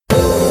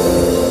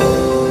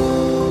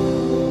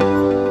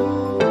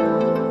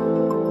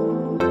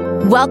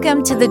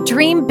Welcome to the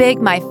Dream Big,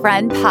 My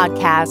Friend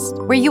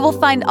podcast, where you will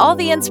find all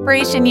the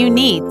inspiration you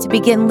need to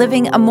begin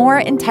living a more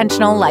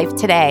intentional life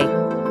today.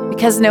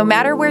 Because no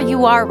matter where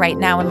you are right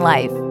now in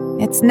life,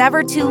 it's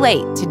never too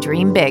late to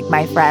dream big,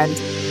 my friend.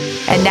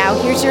 And now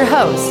here's your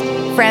host,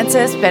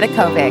 Frances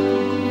Vidakovic.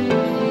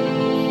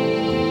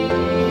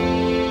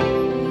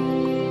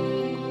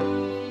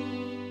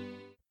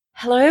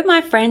 Hello,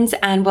 my friends,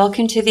 and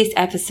welcome to this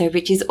episode,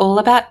 which is all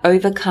about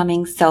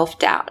overcoming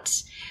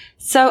self-doubt.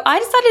 So I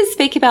decided to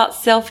speak about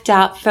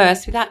self-doubt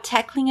first without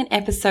tackling an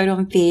episode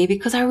on fear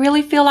because I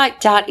really feel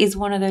like doubt is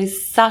one of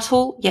those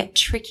subtle yet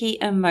tricky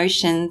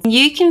emotions.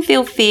 You can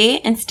feel fear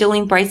and still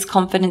embrace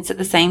confidence at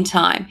the same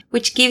time,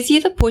 which gives you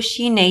the push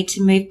you need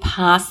to move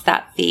past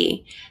that fear.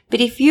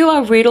 But if you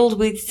are riddled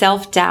with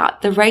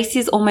self-doubt, the race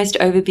is almost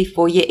over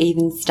before you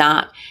even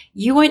start.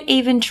 You won't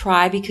even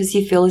try because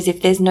you feel as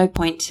if there's no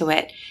point to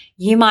it.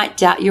 You might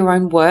doubt your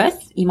own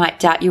worth, you might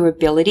doubt your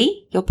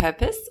ability, your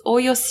purpose, or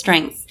your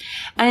strengths.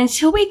 And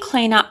until we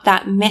clean up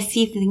that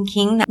messy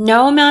thinking,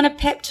 no amount of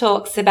pep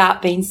talks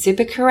about being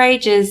super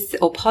courageous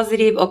or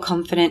positive or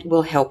confident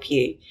will help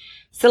you.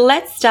 So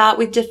let's start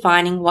with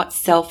defining what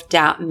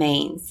self-doubt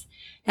means.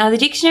 Now, the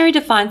dictionary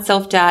defines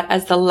self-doubt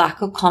as the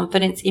lack of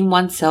confidence in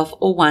oneself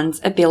or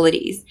one's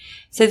abilities.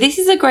 So this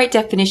is a great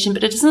definition,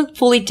 but it doesn't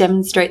fully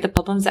demonstrate the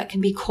problems that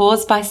can be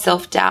caused by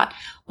self-doubt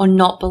or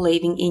not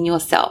believing in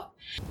yourself.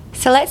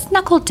 So let's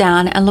knuckle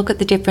down and look at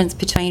the difference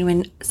between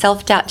when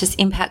self-doubt just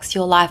impacts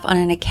your life on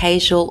an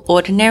occasional,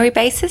 ordinary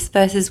basis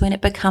versus when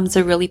it becomes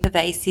a really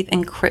pervasive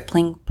and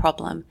crippling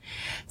problem.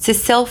 So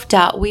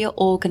self-doubt, we are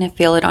all going to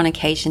feel it on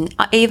occasion.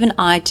 Even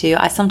I do.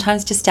 I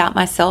sometimes just doubt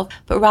myself,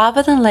 but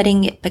rather than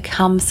letting it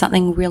become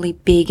something really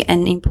big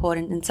and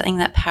important and something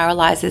that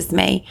paralyzes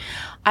me,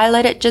 I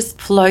let it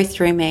just flow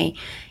through me.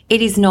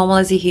 It is normal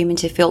as a human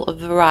to feel a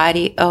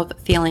variety of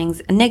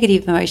feelings and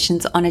negative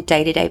emotions on a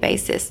day-to-day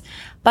basis,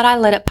 but I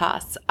let it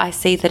pass. I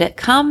see that it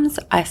comes,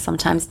 I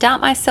sometimes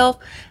doubt myself,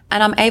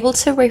 and I'm able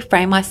to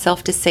reframe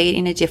myself to see it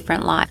in a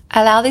different light.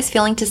 I allow this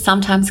feeling to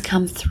sometimes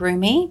come through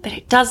me, but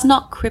it does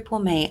not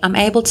cripple me. I'm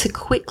able to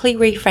quickly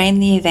reframe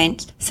the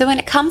event. So when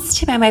it comes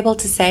to me, I'm able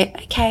to say,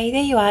 okay,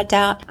 there you are,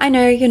 doubt. I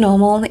know you're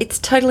normal. It's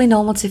totally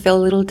normal to feel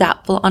a little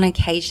doubtful on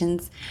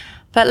occasions.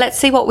 But let's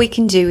see what we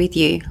can do with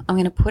you. I'm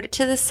going to put it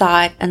to the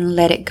side and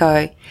let it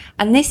go.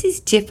 And this is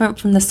different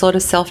from the sort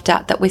of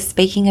self-doubt that we're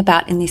speaking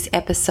about in this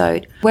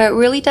episode, where it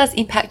really does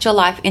impact your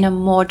life in a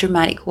more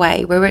dramatic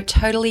way, where it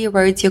totally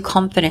erodes your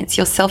confidence,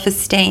 your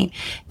self-esteem,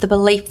 the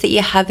belief that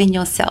you have in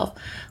yourself.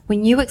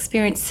 When you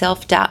experience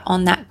self-doubt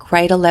on that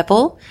greater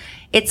level,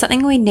 it's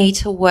something we need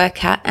to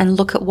work at and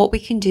look at what we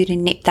can do to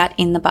nip that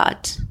in the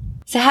bud.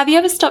 So have you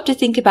ever stopped to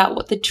think about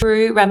what the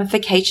true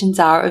ramifications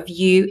are of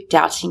you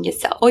doubting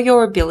yourself or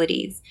your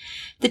abilities?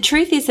 The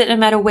truth is that no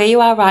matter where you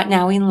are right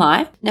now in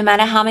life, no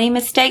matter how many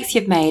mistakes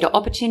you've made or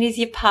opportunities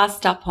you've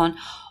passed up on,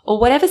 or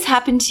whatever's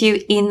happened to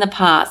you in the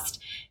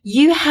past,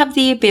 you have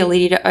the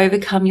ability to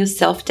overcome your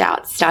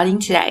self-doubt starting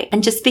today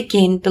and just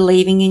begin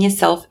believing in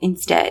yourself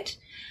instead.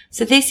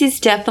 So this is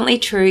definitely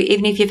true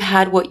even if you've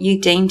had what you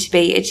deem to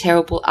be a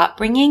terrible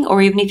upbringing or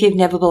even if you've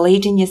never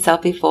believed in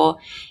yourself before.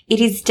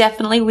 It is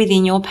definitely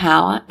within your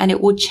power and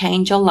it will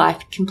change your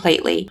life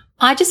completely.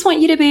 I just want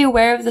you to be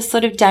aware of the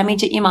sort of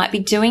damage that you might be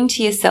doing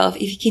to yourself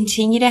if you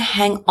continue to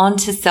hang on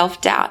to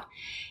self-doubt.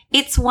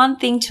 It's one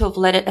thing to have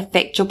let it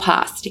affect your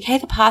past. Okay,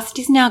 the past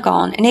is now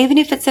gone, and even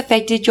if it's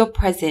affected your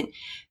present,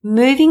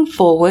 moving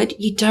forward,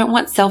 you don't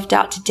want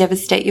self-doubt to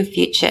devastate your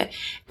future,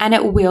 and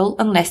it will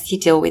unless you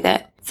deal with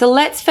it. So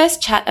let's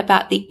first chat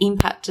about the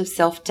impact of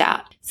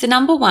self-doubt. So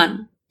number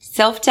one,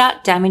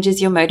 self-doubt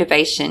damages your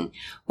motivation.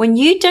 When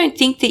you don't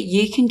think that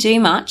you can do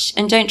much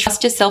and don't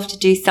trust yourself to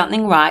do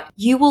something right,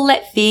 you will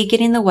let fear get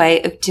in the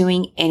way of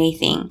doing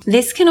anything.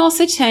 This can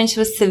also turn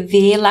to a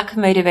severe lack of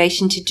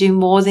motivation to do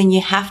more than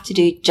you have to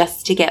do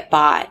just to get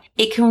by.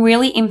 It can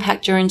really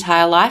impact your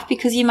entire life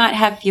because you might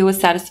have fewer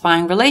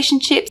satisfying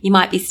relationships, you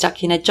might be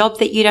stuck in a job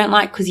that you don't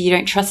like because you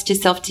don't trust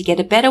yourself to get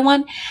a better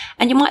one,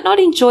 and you might not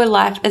enjoy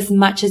life as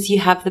much as you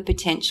have the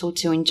potential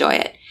to enjoy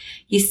it.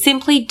 You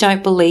simply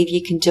don't believe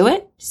you can do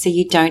it, so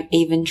you don't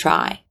even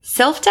try.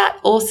 Self-doubt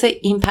also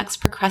impacts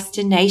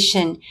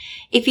procrastination.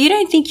 If you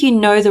don't think you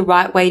know the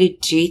right way to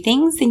do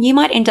things, then you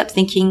might end up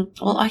thinking,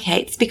 well,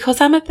 okay, it's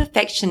because I'm a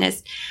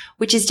perfectionist,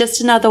 which is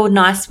just another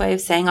nice way of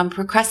saying I'm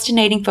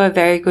procrastinating for a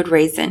very good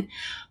reason.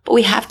 But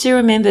we have to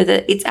remember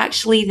that it's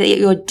actually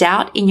your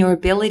doubt in your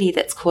ability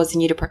that's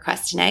causing you to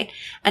procrastinate.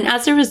 And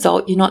as a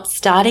result, you're not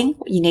starting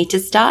what you need to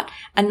start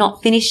and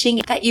not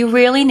finishing that you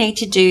really need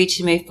to do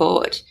to move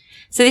forward.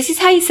 So this is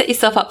how you set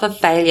yourself up for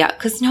failure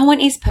because no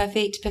one is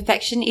perfect.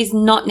 Perfection is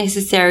not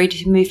necessary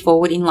to move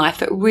forward in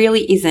life. It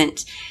really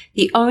isn't.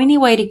 The only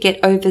way to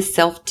get over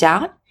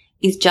self-doubt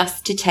is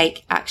just to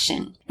take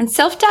action. And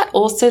self-doubt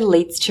also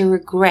leads to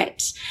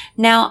regret.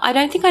 Now, I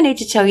don't think I need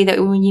to tell you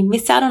that when you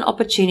miss out on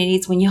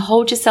opportunities, when you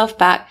hold yourself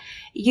back,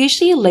 it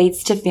usually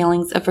leads to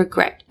feelings of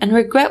regret. And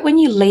regret when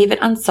you leave it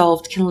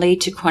unsolved can lead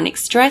to chronic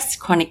stress,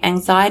 chronic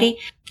anxiety,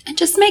 It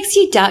just makes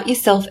you doubt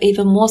yourself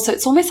even more. So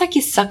it's almost like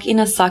you're stuck in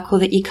a cycle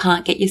that you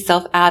can't get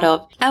yourself out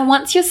of. And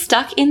once you're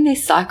stuck in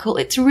this cycle,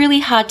 it's really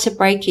hard to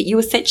break it. You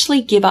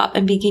essentially give up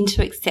and begin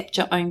to accept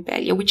your own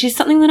failure, which is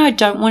something that I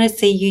don't want to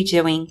see you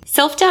doing.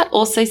 Self-doubt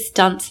also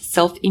stunts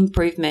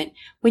self-improvement.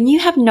 When you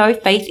have no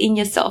faith in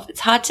yourself,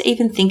 it's hard to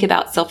even think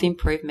about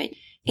self-improvement.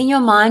 In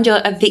your mind,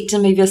 you're a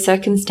victim of your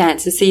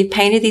circumstances. So you've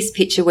painted this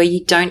picture where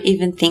you don't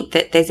even think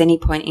that there's any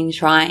point in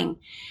trying.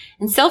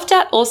 And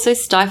self-doubt also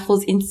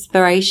stifles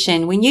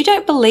inspiration. When you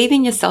don't believe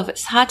in yourself,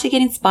 it's hard to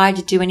get inspired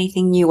to do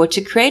anything new or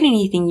to create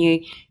anything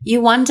new.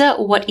 You wonder,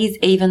 what is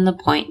even the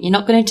point? You're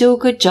not going to do a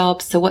good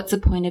job, so what's the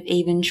point of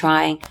even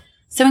trying?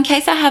 So in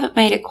case I haven't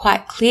made it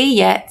quite clear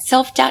yet,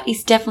 self-doubt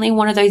is definitely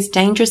one of those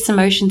dangerous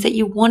emotions that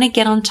you want to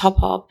get on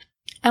top of.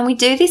 And we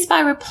do this by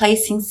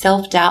replacing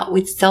self-doubt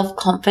with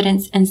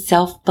self-confidence and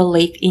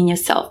self-belief in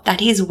yourself.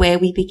 That is where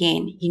we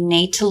begin. You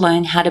need to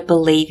learn how to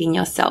believe in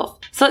yourself.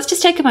 So let's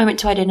just take a moment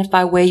to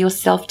identify where your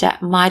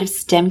self-doubt might have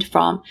stemmed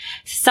from.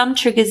 Some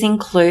triggers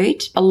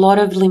include a lot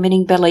of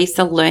limiting beliefs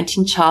are learnt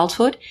in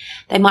childhood.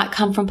 They might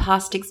come from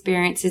past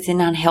experiences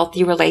in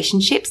unhealthy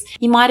relationships.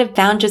 You might have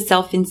found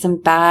yourself in some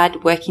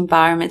bad work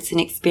environments and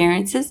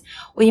experiences,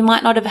 or you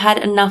might not have had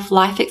enough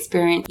life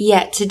experience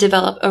yet to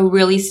develop a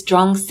really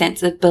strong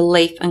sense of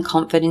belief and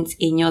confidence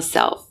in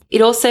yourself.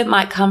 It also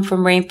might come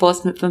from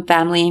reinforcement from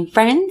family and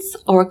friends,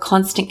 or a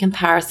constant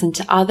comparison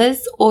to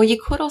others, or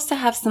you could also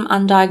have some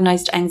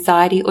undiagnosed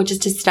anxiety or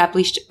just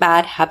established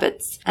bad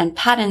habits and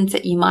patterns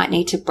that you might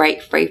need to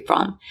break free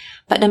from.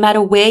 But no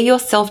matter where your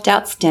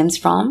self-doubt stems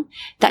from,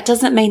 that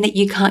doesn't mean that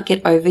you can't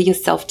get over your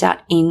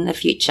self-doubt in the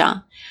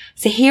future.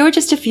 So here are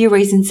just a few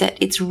reasons that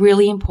it's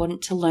really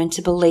important to learn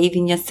to believe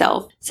in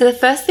yourself. So the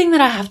first thing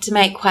that I have to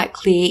make quite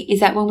clear is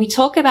that when we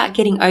talk about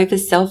getting over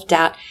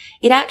self-doubt,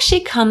 it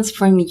actually comes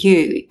from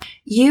you.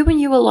 You and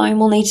you alone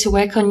will need to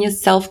work on your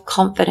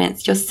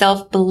self-confidence, your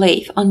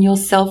self-belief, on your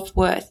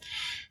self-worth.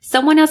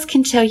 Someone else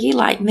can tell you,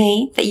 like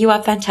me, that you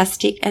are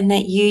fantastic and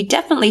that you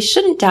definitely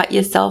shouldn't doubt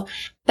yourself,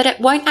 but it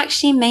won't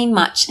actually mean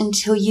much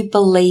until you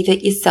believe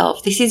it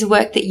yourself. This is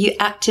work that you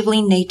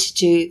actively need to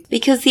do,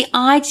 because the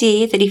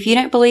idea that if you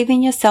don't believe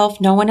in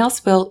yourself, no one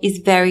else will is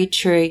very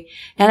true.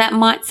 Now that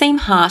might seem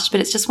harsh,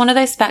 but it's just one of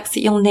those facts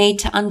that you'll need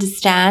to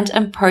understand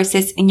and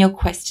process in your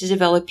quest to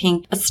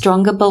developing a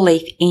stronger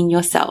belief in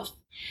yourself.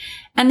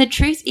 And the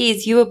truth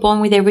is, you were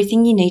born with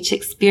everything you need to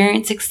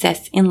experience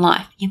success in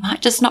life. You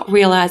might just not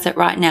realize it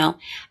right now.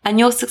 And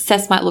your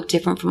success might look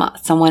different from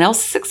someone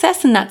else's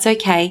success, and that's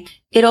okay.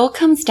 It all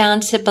comes down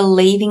to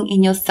believing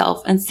in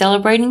yourself and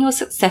celebrating your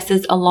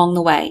successes along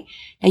the way.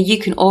 Now, you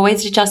can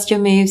always adjust your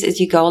moves as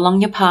you go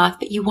along your path,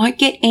 but you won't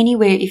get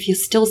anywhere if you're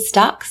still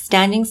stuck,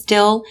 standing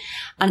still,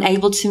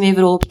 unable to move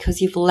at all because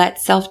you've let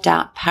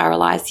self-doubt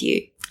paralyze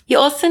you. You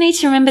also need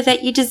to remember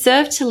that you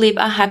deserve to live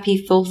a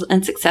happy, full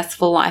and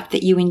successful life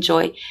that you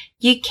enjoy.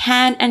 You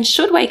can and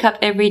should wake up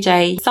every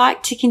day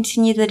psyched to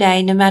continue the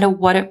day no matter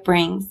what it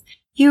brings.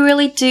 You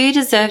really do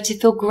deserve to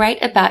feel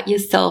great about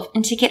yourself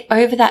and to get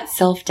over that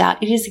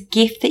self-doubt. It is a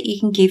gift that you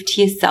can give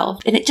to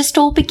yourself. And it just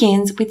all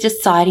begins with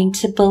deciding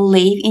to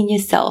believe in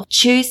yourself.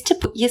 Choose to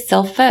put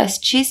yourself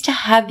first. Choose to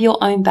have your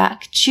own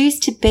back. Choose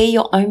to be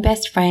your own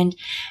best friend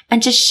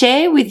and to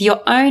share with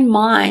your own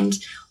mind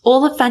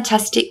all the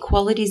fantastic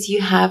qualities you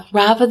have,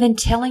 rather than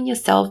telling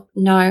yourself,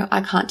 no,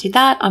 I can't do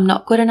that, I'm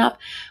not good enough,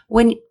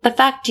 when the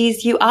fact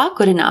is you are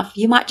good enough.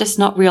 You might just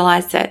not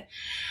realize it.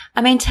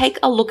 I mean, take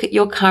a look at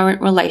your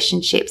current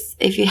relationships.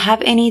 If you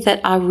have any that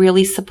are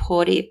really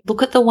supportive,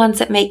 look at the ones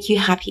that make you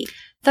happy.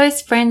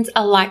 Those friends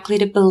are likely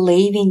to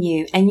believe in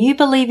you, and you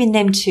believe in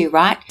them too,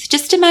 right? So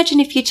just imagine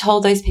if you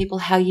told those people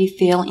how you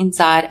feel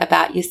inside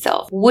about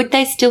yourself. Would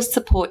they still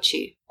support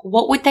you?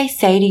 What would they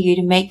say to you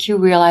to make you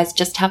realize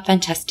just how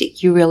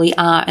fantastic you really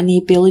are and the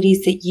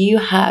abilities that you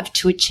have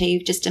to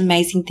achieve just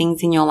amazing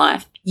things in your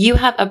life? You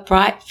have a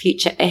bright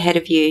future ahead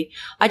of you.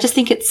 I just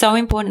think it's so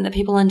important that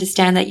people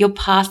understand that your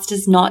past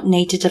does not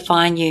need to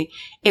define you.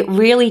 It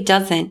really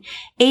doesn't.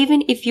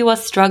 Even if you are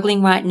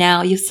struggling right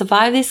now, you've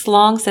survived this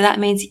long, so that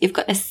means you've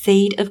got a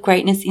seed of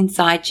greatness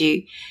inside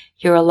you.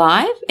 You're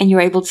alive and you're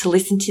able to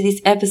listen to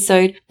this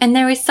episode, and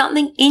there is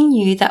something in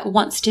you that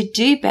wants to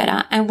do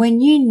better. And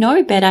when you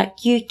know better,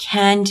 you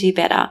can do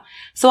better.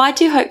 So I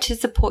do hope to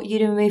support you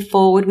to move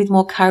forward with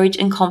more courage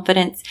and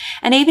confidence.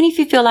 And even if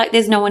you feel like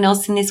there's no one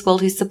else in this world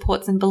who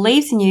supports and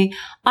believes in you,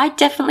 I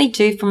definitely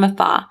do from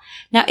afar.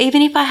 Now,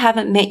 even if I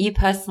haven't met you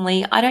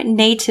personally, I don't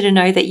need to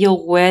know that you're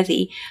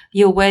worthy.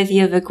 You're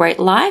worthy of a great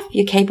life.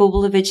 You're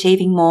capable of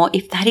achieving more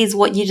if that is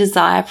what you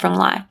desire from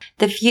life.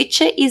 The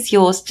future is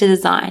yours to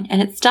design,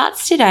 and it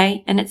starts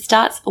today, and it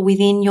starts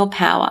within your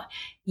power.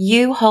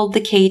 You hold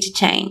the key to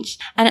change.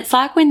 And it's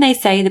like when they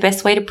say the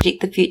best way to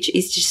predict the future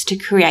is just to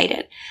create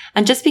it.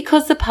 And just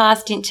because the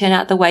past didn't turn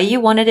out the way you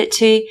wanted it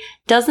to,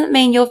 doesn't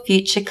mean your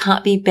future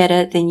can't be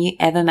better than you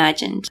ever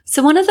imagined.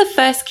 So one of the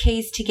first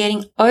keys to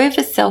getting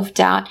over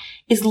self-doubt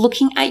is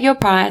looking at your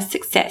prior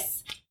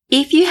success.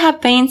 If you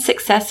have been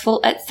successful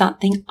at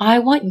something, I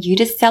want you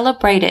to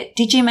celebrate it.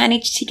 Did you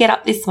manage to get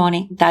up this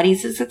morning? That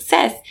is a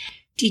success.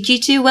 Did you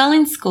do well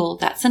in school?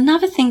 That's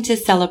another thing to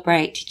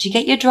celebrate. Did you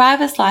get your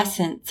driver's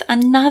license?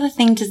 Another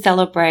thing to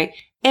celebrate.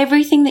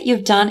 Everything that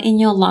you've done in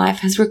your life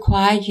has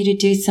required you to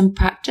do some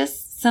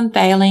practice, some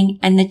failing,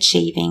 and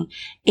achieving.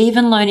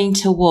 Even learning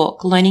to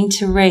walk, learning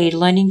to read,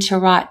 learning to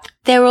write.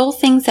 They're all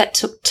things that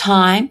took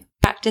time,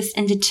 practice,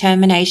 and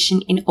determination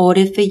in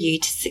order for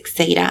you to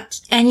succeed at.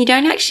 And you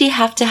don't actually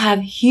have to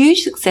have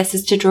huge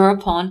successes to draw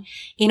upon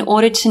in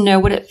order to know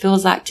what it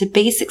feels like to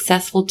be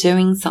successful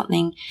doing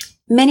something.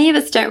 Many of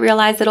us don't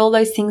realize that all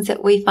those things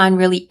that we find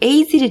really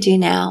easy to do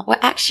now were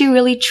actually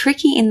really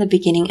tricky in the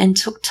beginning and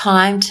took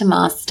time to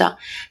master.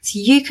 So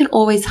you can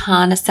always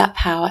harness that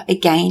power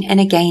again and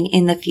again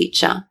in the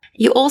future.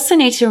 You also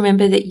need to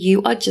remember that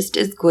you are just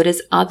as good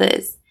as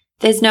others.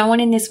 There's no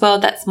one in this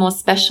world that's more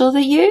special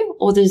than you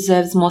or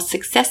deserves more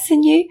success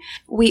than you.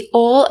 We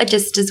all are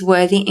just as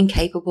worthy and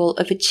capable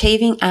of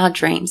achieving our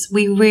dreams.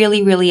 We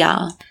really, really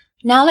are.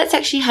 Now let's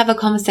actually have a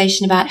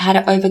conversation about how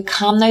to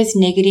overcome those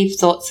negative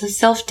thoughts of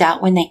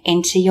self-doubt when they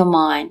enter your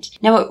mind.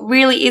 Now it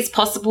really is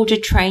possible to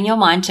train your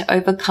mind to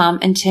overcome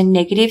and turn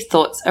negative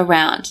thoughts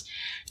around.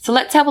 So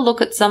let's have a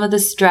look at some of the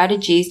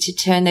strategies to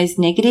turn those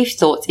negative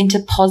thoughts into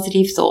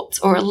positive thoughts,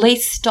 or at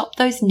least stop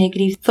those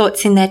negative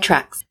thoughts in their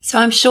tracks. So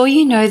I'm sure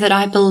you know that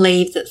I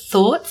believe that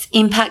thoughts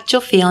impact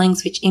your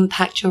feelings, which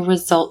impact your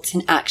results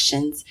and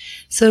actions.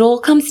 So it all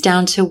comes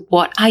down to,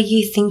 what are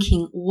you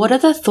thinking? What are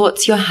the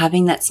thoughts you're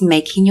having that's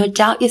making you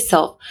doubt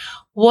yourself?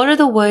 What are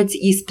the words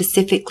that you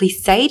specifically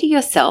say to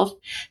yourself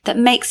that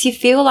makes you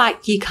feel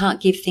like you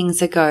can't give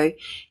things a go?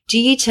 Do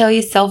you tell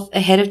yourself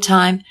ahead of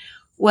time,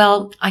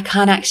 well, I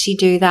can't actually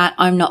do that,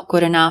 I'm not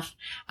good enough?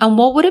 And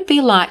what would it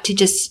be like to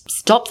just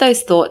stop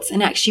those thoughts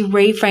and actually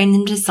reframe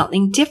them to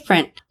something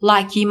different?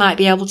 Like you might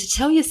be able to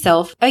tell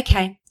yourself,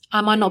 okay,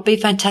 I might not be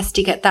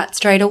fantastic at that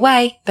straight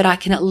away, but I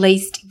can at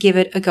least give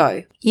it a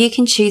go. You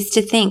can choose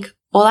to think,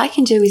 all I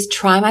can do is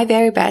try my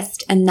very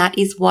best, and that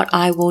is what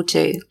I will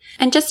do.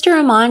 And just a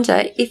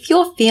reminder, if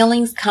your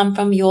feelings come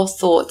from your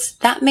thoughts,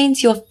 that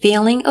means your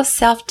feeling of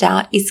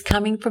self-doubt is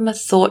coming from a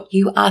thought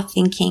you are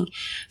thinking.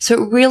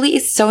 So it really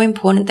is so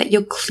important that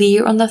you're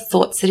clear on the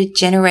thoughts that are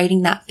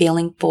generating that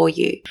feeling for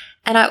you.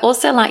 And I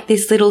also like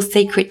this little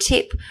secret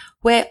tip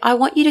where I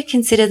want you to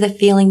consider the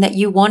feeling that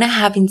you want to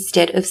have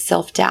instead of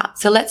self-doubt.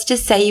 So let's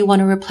just say you want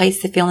to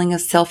replace the feeling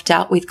of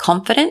self-doubt with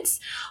confidence.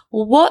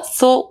 What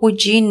thought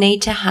would you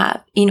need to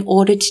have in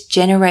order to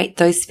generate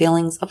those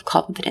feelings of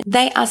confidence?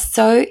 They are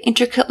so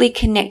intricately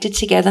connected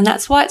together, and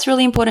that's why it's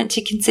really important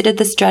to consider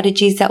the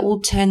strategies that will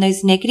turn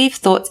those negative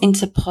thoughts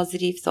into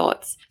positive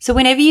thoughts. So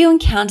whenever you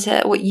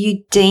encounter what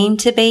you deem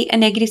to be a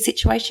negative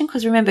situation,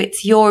 because remember,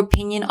 it's your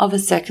opinion of a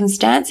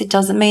circumstance. It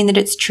doesn't mean that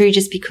it's true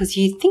just because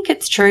you think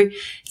it's true.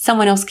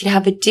 Someone else could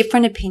have a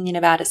different opinion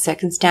about a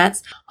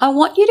circumstance. I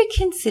want you to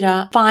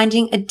consider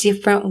finding a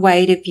different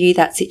way to view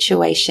that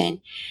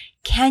situation.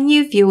 Can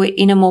you view it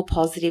in a more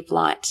positive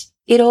light?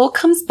 It all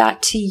comes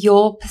back to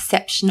your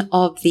perception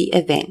of the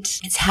event.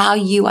 It's how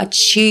you are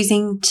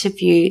choosing to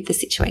view the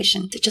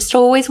situation. So just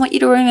always want you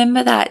to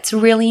remember that. It's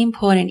really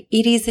important.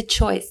 It is a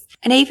choice.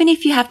 And even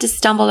if you have to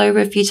stumble over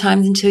a few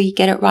times until you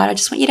get it right, I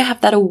just want you to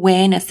have that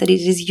awareness that it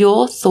is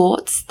your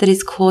thoughts that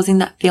is causing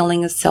that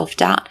feeling of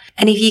self-doubt.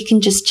 And if you can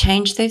just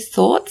change those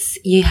thoughts,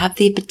 you have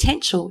the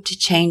potential to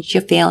change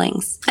your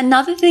feelings.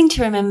 Another thing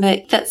to remember,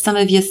 that some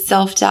of your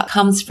self-doubt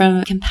comes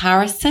from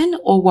comparison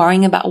or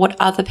worrying about what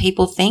other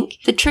people think.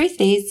 The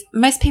truth is,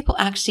 most people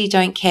actually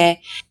don't care.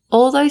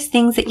 All those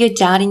things that you're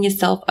doubting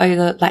yourself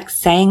over, like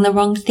saying the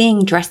wrong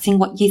thing, dressing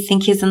what you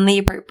think isn't the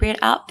appropriate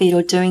outfit,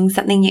 or doing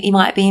something you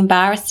might be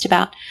embarrassed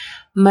about,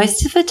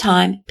 most of the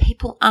time,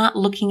 people aren't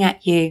looking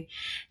at you.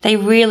 They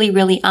really,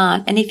 really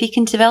aren't. And if you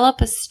can develop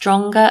a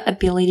stronger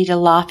ability to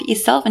laugh at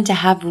yourself and to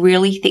have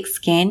really thick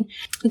skin,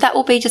 that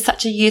will be just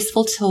such a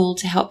useful tool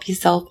to help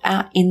yourself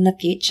out in the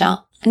future.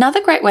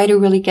 Another great way to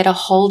really get a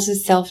hold of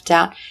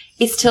self-doubt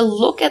is to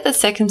look at the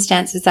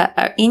circumstances that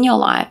are in your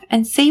life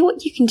and see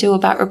what you can do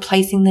about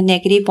replacing the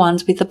negative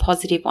ones with the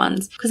positive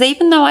ones. Because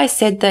even though I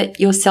said that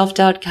your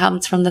self-doubt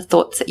comes from the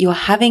thoughts that you're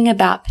having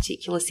about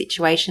particular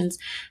situations,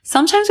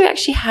 sometimes we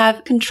actually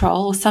have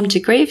control, or some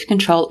degree of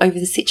control, over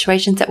the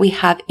situations that we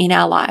have in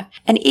our life.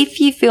 And if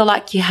you feel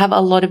like you have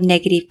a lot of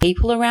negative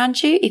people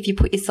around you, if you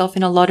put yourself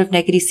in a lot of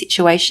negative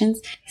situations,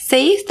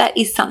 see if that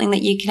is something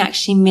that you can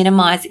actually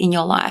minimize in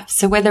your life.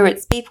 So whether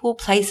it's people,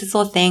 places,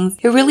 or things,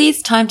 it really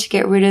is time to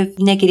get rid of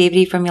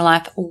negativity from your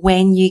life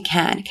when you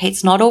can. Okay,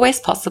 it's not always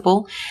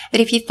possible, but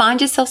if you find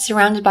yourself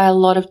surrounded by a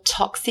lot of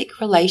toxic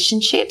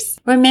relationships,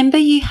 remember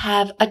you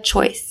have a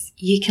choice.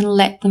 You can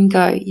let them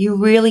go. You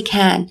really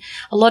can.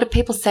 A lot of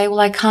people say,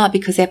 well, I can't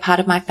because they're part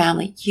of my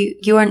family.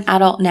 You're an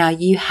adult now.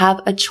 You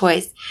have a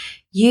choice.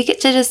 You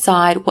get to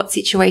decide what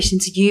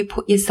situations you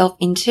put yourself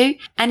into.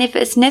 And if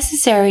it's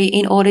necessary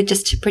in order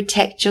just to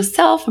protect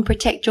yourself and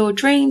protect your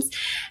dreams,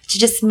 to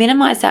just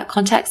minimize that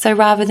contact. So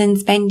rather than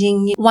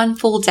spending one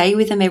full day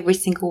with them every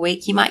single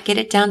week, you might get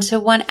it down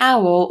to 1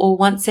 hour or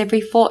once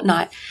every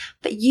fortnight.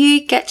 But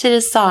you get to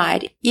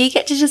decide. You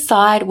get to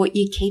decide what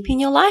you keep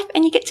in your life,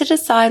 and you get to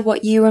decide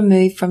what you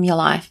remove from your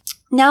life.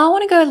 Now I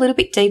want to go a little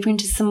bit deeper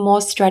into some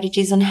more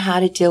strategies on how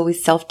to deal with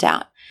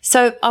self-doubt.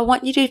 So I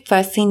want you to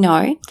firstly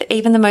know that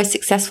even the most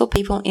successful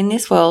people in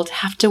this world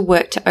have to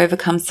work to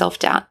overcome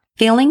self-doubt.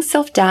 Feeling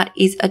self-doubt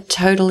is a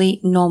totally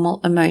normal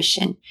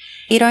emotion.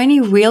 It only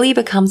really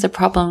becomes a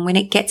problem when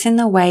it gets in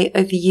the way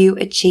of you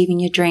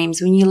achieving your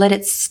dreams, when you let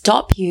it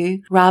stop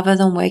you rather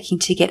than working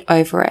to get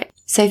over it.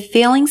 So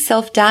feeling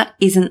self-doubt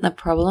isn't the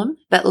problem,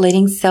 but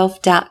letting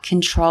self-doubt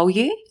control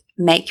you,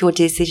 make your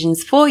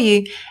decisions for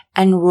you,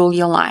 and rule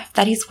your life.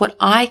 That is what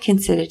I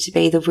consider to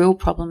be the real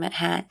problem at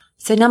hand.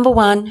 So number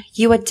one,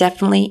 you are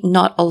definitely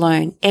not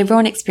alone.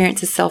 Everyone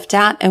experiences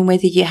self-doubt, and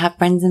whether you have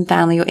friends and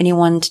family or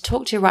anyone to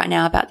talk to right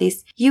now about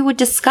this, you would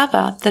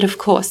discover that of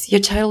course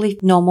you're totally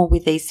normal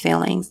with these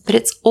feelings, but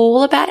it's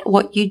all about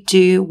what you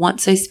do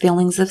once those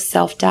feelings of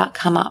self-doubt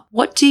come up.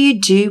 What do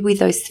you do with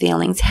those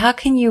feelings? How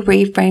can you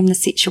reframe the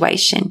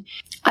situation?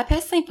 I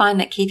personally find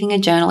that keeping a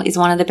journal is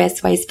one of the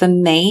best ways for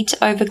me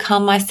to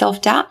overcome my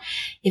self-doubt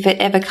if it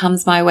ever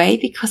comes my way,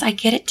 because I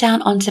get it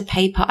down onto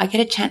paper. I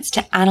get a chance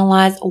to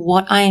analyze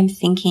what I am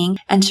thinking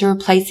and to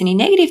replace any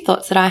negative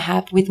thoughts that I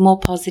have with more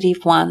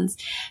positive ones.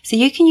 So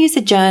you can use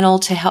a journal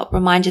to help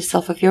remind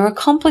yourself of your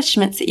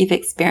accomplishments that you've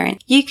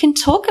experienced. You can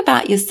talk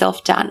about your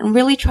self-doubt and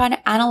really try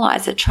to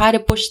analyze it, try to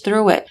push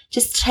through it.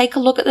 Just take a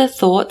look at the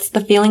thoughts,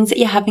 the feelings that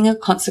you're having are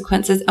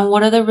consequences, and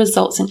what are the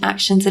results and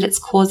actions that it's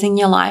causing in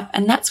your life.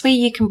 And that's where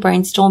you can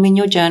brainstorm in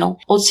your journal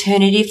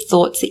alternative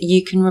thoughts that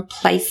you can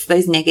replace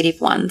those negative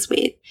ones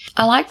with.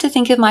 I like to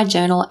think of my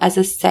journal as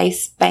a safe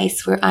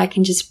space where I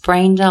can just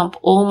brain dump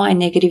all my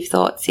negative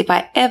thoughts if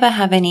I ever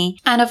have any.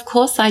 And of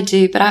course I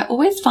do, but I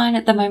always find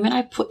at the moment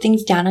I put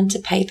things down onto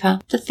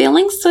paper, the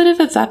feelings sort of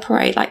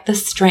evaporate, like the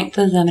strength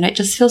of them, and it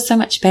just feels so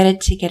much better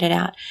to get it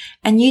out.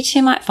 And you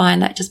too might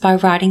find that just by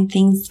writing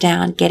things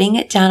down, getting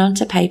it down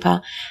onto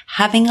paper,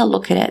 having a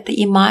look at it, that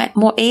you might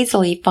more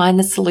easily find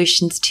the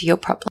solutions to your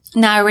problem.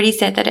 Now, I already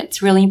said that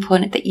it's really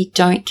important that you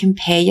don't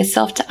compare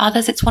yourself to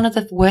others. It's one of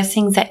the worst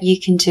things that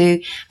you can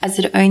do, as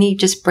it only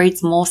just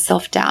breeds more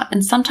self-doubt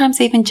and sometimes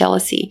even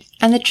jealousy.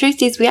 And the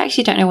truth is, we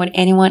actually don't know what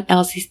anyone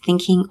else is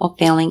thinking or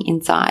feeling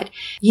inside.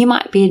 You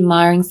might be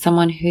admiring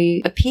someone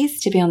who appears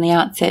to be on the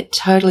outset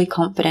totally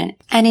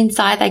confident, and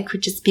inside they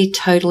could just be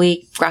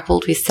totally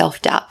grappled with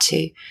self-doubt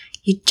too.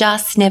 You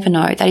just never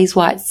know. That is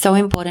why it's so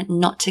important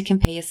not to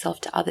compare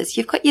yourself to others.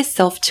 You've got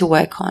yourself to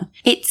work on.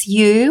 It's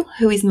you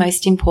who is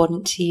most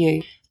important to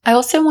you. I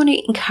also want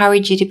to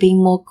encourage you to be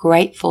more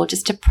grateful,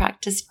 just to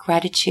practice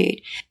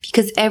gratitude,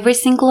 because every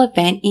single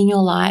event in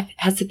your life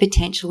has the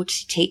potential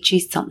to teach you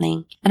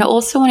something. And I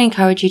also want to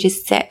encourage you to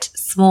set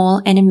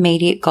small and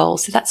immediate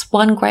goals. So that's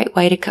one great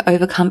way to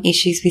overcome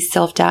issues with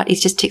self-doubt,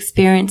 is just to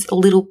experience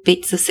little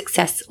bits of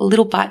success,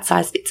 little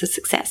bite-sized bits of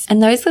success.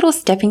 And those little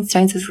stepping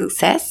stones of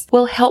success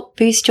will help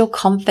boost your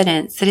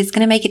confidence. That is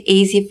going to make it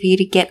easier for you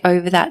to get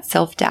over that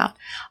self-doubt.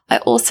 I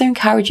also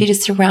encourage you to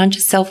surround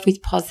yourself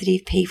with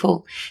positive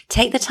people.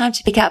 Take the time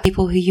to pick out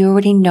people who you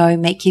already know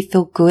make you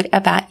feel good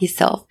about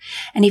yourself.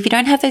 And if you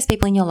don't have those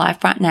people in your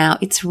life right now,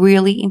 it's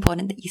really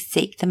important that you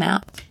seek them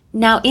out.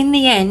 Now, in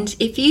the end,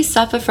 if you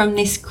suffer from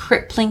this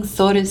crippling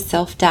sort of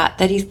self-doubt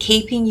that is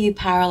keeping you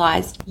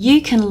paralyzed,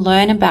 you can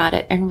learn about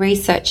it and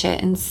research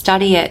it and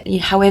study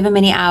it however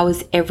many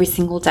hours every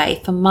single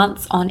day for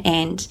months on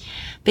end.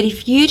 But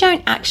if you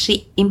don't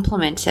actually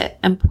implement it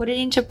and put it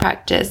into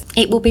practice,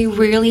 it will be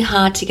really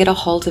hard to get a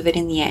hold of it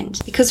in the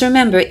end. Because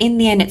remember, in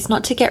the end, it's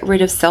not to get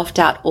rid of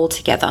self-doubt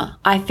altogether.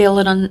 I feel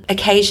it on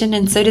occasion,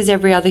 and so does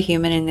every other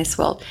human in this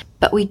world.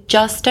 But we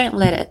just don't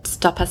let it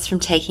stop us from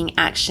taking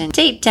action.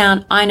 Deep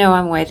down, I know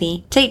I'm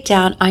worthy. Deep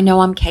down, I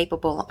know I'm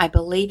capable. I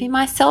believe in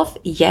myself.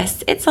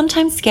 Yes, it's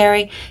sometimes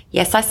scary.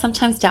 Yes, I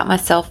sometimes doubt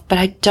myself, but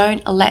I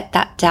don't let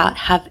that doubt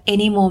have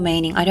any more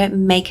meaning. I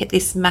don't make it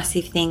this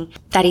massive thing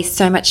that is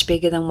so much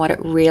bigger than what it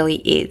really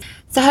is.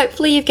 So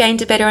hopefully you've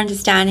gained a better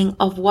understanding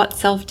of what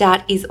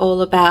self-doubt is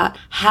all about,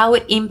 how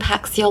it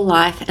impacts your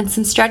life, and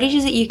some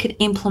strategies that you can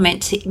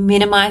implement to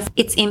minimize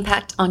its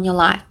impact on your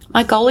life.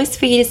 My goal is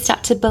for you to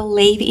start to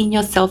believe in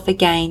yourself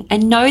again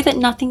and know that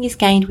nothing is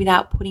gained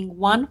without putting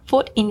one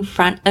foot in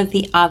front of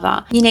the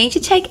other. You need to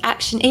take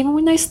action even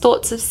when those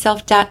thoughts of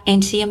self-doubt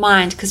enter your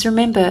mind, because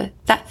remember,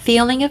 that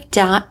feeling of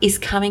doubt is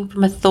coming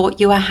from a thought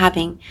you are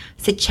having.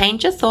 So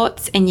change your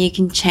thoughts and you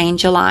can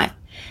change your life.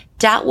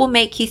 Doubt will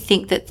make you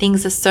think that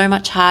things are so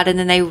much harder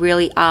than they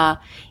really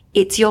are.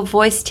 It's your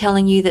voice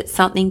telling you that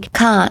something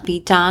can't be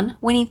done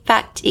when in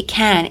fact it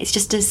can. It's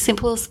just as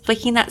simple as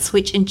flicking that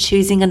switch and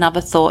choosing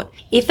another thought.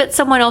 If it's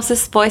someone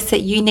else's voice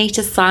that you need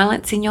to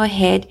silence in your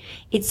head,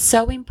 it's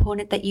so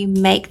important that you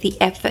make the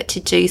effort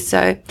to do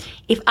so.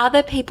 If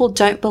other people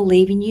don't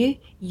believe in you,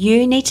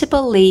 you need to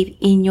believe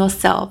in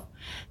yourself.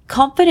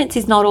 Confidence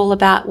is not all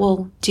about,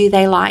 well, do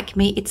they like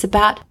me? It's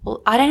about,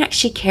 well, I don't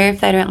actually care if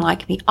they don't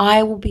like me.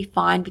 I will be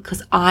fine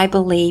because I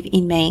believe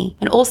in me.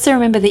 And also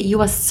remember that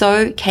you are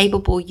so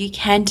capable. You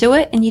can do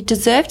it and you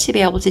deserve to be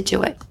able to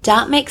do it.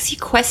 Doubt makes you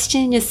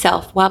question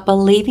yourself, while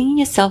believing in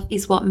yourself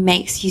is what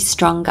makes you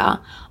stronger.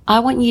 I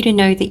want you to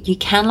know that you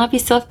can love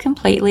yourself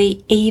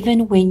completely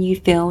even when you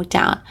feel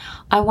doubt.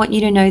 I want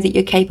you to know that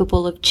you're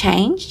capable of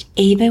change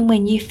even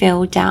when you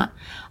feel doubt.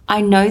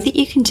 I know that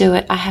you can do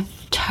it. I have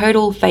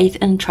total faith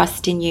and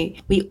trust in you.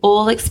 We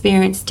all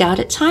experience doubt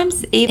at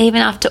times.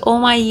 Even after all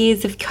my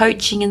years of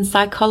coaching and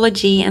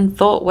psychology and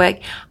thought work,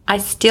 I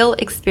still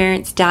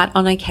experience doubt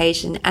on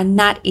occasion, and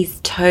that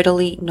is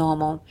totally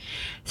normal.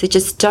 So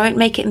just don't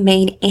make it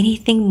mean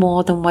anything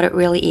more than what it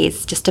really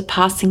is, just a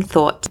passing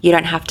thought. You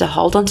don't have to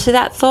hold on to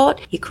that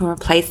thought. You can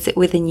replace it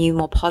with a new,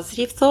 more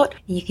positive thought,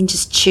 and you can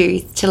just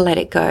choose to let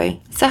it go.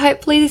 So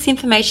hopefully this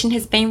information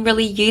has been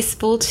really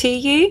useful to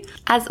you.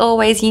 As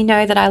always, you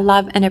know that I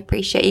love and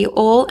appreciate you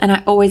all, and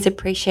I always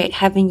appreciate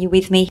having you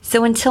with me.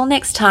 So until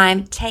next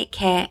time, take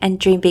care and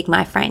dream big,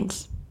 my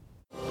friends.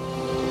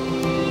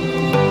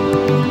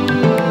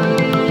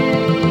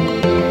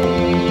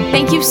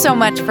 Thank you so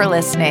much for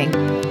listening.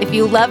 If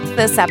you loved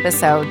this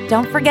episode,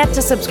 don't forget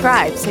to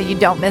subscribe so you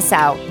don't miss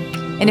out.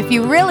 And if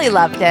you really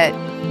loved it,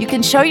 you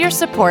can show your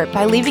support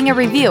by leaving a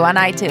review on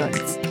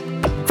iTunes.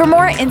 For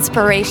more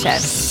inspiration,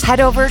 head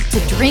over to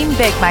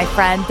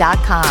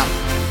dreambigmyfriend.com,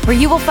 where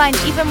you will find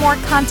even more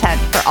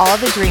content for all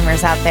the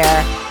dreamers out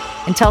there.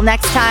 Until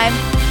next time,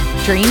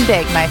 dream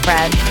big, my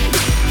friend.